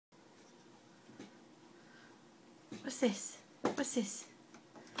What's this? What's this?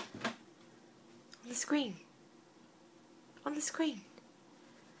 On the screen. On the screen.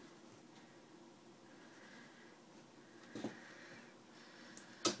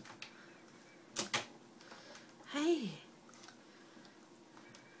 Hey.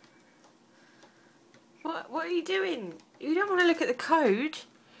 What are you doing? You don't want to look at the code.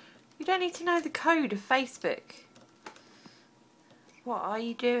 You don't need to know the code of Facebook. What are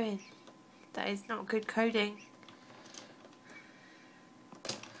you doing? That is not good coding.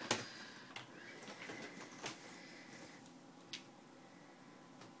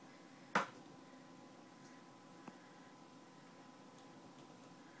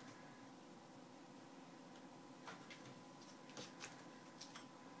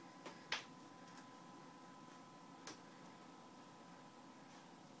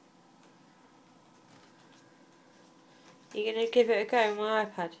 You're going to give it a go on my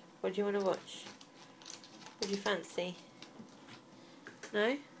iPad? What do you want to watch? What do you fancy?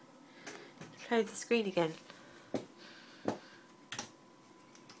 No? Close the screen again.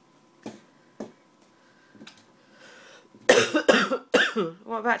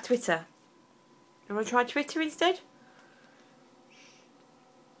 What about Twitter? You want to try Twitter instead?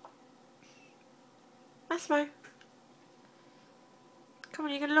 Massimo. Come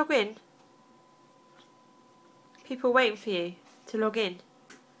on, you're going to log in. People are waiting for you to log in.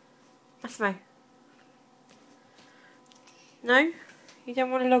 Massimo. No? You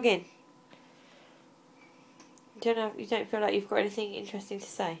don't want to log in? You don't feel like you've got anything interesting to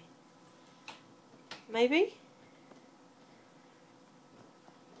say? Maybe?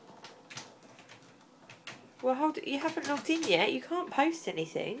 Well, hold it. You haven't logged in yet. You can't post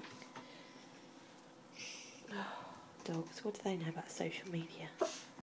anything. Oh, dogs. What do they know about social media?